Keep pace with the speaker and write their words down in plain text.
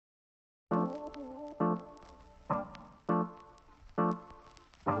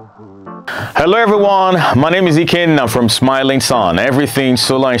Hello everyone, my name is Iken. I'm from Smiling Sun. Everything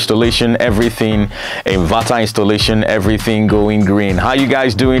solar installation, everything inverter installation, everything going green. How you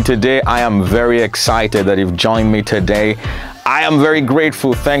guys doing today? I am very excited that you've joined me today. I am very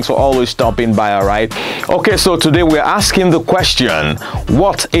grateful. Thanks for always stopping by. All right. Okay, so today we're asking the question,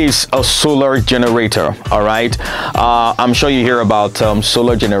 what is a solar generator? All right. I'm sure you hear about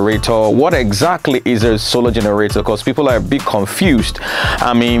solar generator. What exactly is a solar generator? Because people are a bit confused.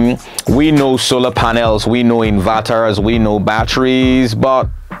 I mean, we know solar panels, we know inverters, we know batteries, but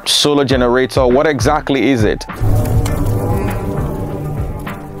solar generator, what exactly is it?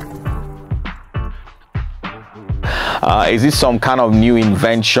 Is it some kind of new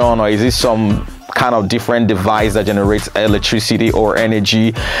invention, or is it some kind of different device that generates electricity or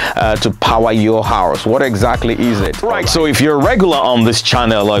energy to power your house? What exactly is it? Right, so if you're regular on this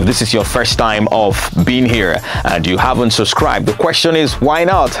channel, or if this is your first time of being here and you haven't subscribed, the question is, why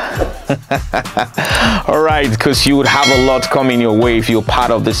not? All right, because you would have a lot coming your way if you're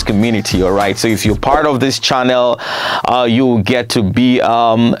part of this community. All right, so if you're part of this channel, you'll get to be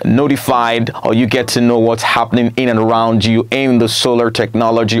notified, or you get to know what's happening in and around you in the solar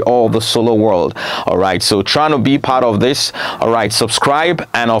technology or the solar world. All right, so trying to be part of this. All right, subscribe,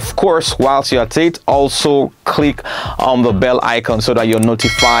 and of course, whilst you're at it, also click on the bell icon so that you're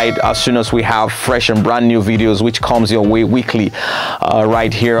notified as soon as we have fresh and brand new videos which comes your way weekly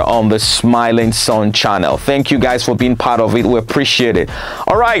right here on the Smiling Sun channel. Thank you guys for being part of it. We appreciate it.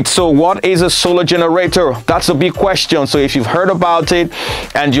 All right, so what is a solar generator? That's a big question. So if you've heard about it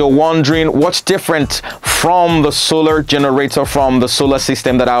and you're wondering what's different from the solar generator, from the solar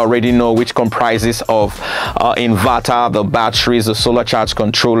system that I already know, which comprises of inverter, the batteries, the solar charge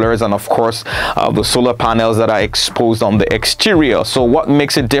controllers, and of course the solar panels that are exposed on the exterior. So what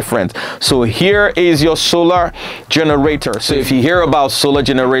makes it different? So here is your solar generator. So if you hear about solar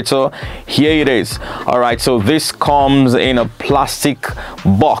generator, here it is. All right, so this comes in a plastic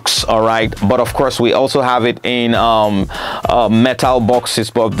box. All right, but of course we also have it in metal boxes,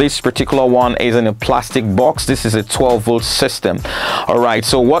 but this particular one is in a plastic box. This is a 12-volt system. All right,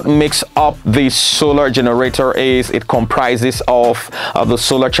 so what makes up the solar generator is it comprises of the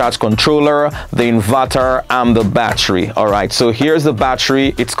solar charge controller, the inverter, and the battery. All right, so here's the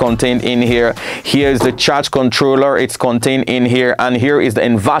battery, it's contained in here. Here's the charge controller, it's contained in here, and here is the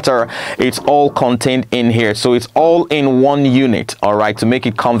inverter, it's all contained in here. So it's all in one unit. All right, to make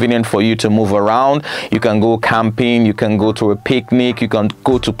it convenient for you to move around. You can go camping, you can go to a picnic, you can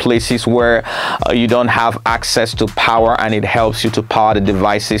go to places where you don't have access to power, and it helps you to power the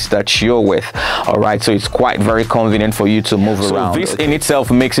devices that you're with. All right, so it's quite very convenient for you to move around. This in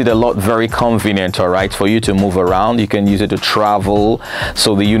itself makes it a lot very convenient, all right, for you to move around. You can use it to travel,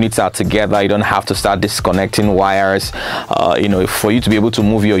 so the units are together. You don't have to start disconnecting wires. You know, for you to be able to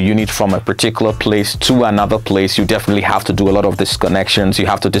move your unit from a particular place to another place, you definitely have to do a lot of disconnections. You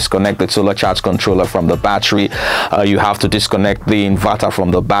have to disconnect the solar charge controller from the battery. You have to disconnect the inverter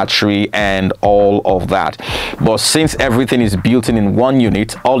from the battery and all of that. But since everything is built in one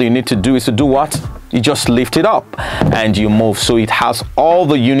unit, all you need to do is to do what? You just lift it up and you move. So it has all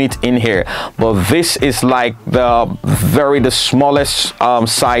the unit in here, but this is like the smallest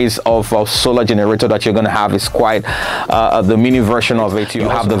size of solar generator that you're going to have. Is quite the mini version of it. You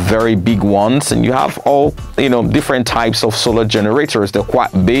have the very big ones, and you have all, you know, different types of solar generators. They're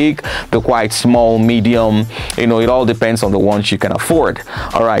quite big, they're quite small, medium, you know, it all depends on the ones you can afford.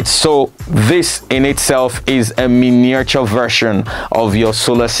 All right, so this in itself is a miniature version of your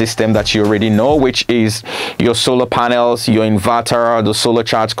solar system that you already know, which is your solar panels, your inverter, the solar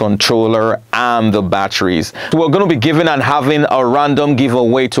charge controller, and the batteries. So we're going to be giving and having a random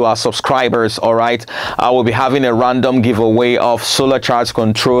giveaway to our subscribers. All right, I will be having a random giveaway of solar charge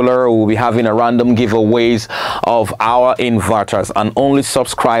controller. We'll be having a random giveaways of our inverters, and only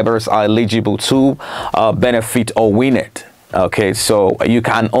subscribers are eligible to benefit or win it. Okay, so you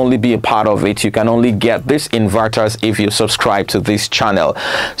can only be a part of it. You can only get these inverters if you subscribe to this channel.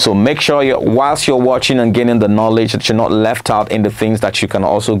 So make sure whilst you're watching and getting the knowledge, that you're not left out in the things that you can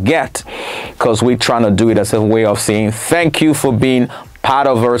also get, because we're trying to do it as a way of saying thank you for being part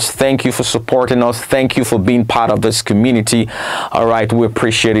of us. Thank you for supporting us. Thank you for being part of this community. All right, we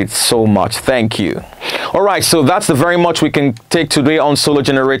appreciate it so much. Thank you. All right, so that's the very much we can take today on solar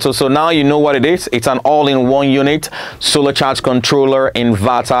generator. So now you know what it is. It's an all-in-one unit solar charge controller,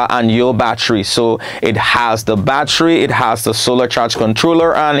 inverter, and your battery. So it has the battery, it has the solar charge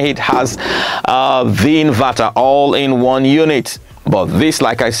controller, and it has the inverter all in one unit. But this,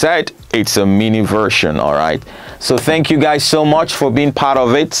 like I said, it's a mini version. All right. So thank you guys so much for being part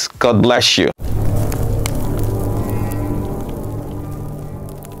of it. God bless you.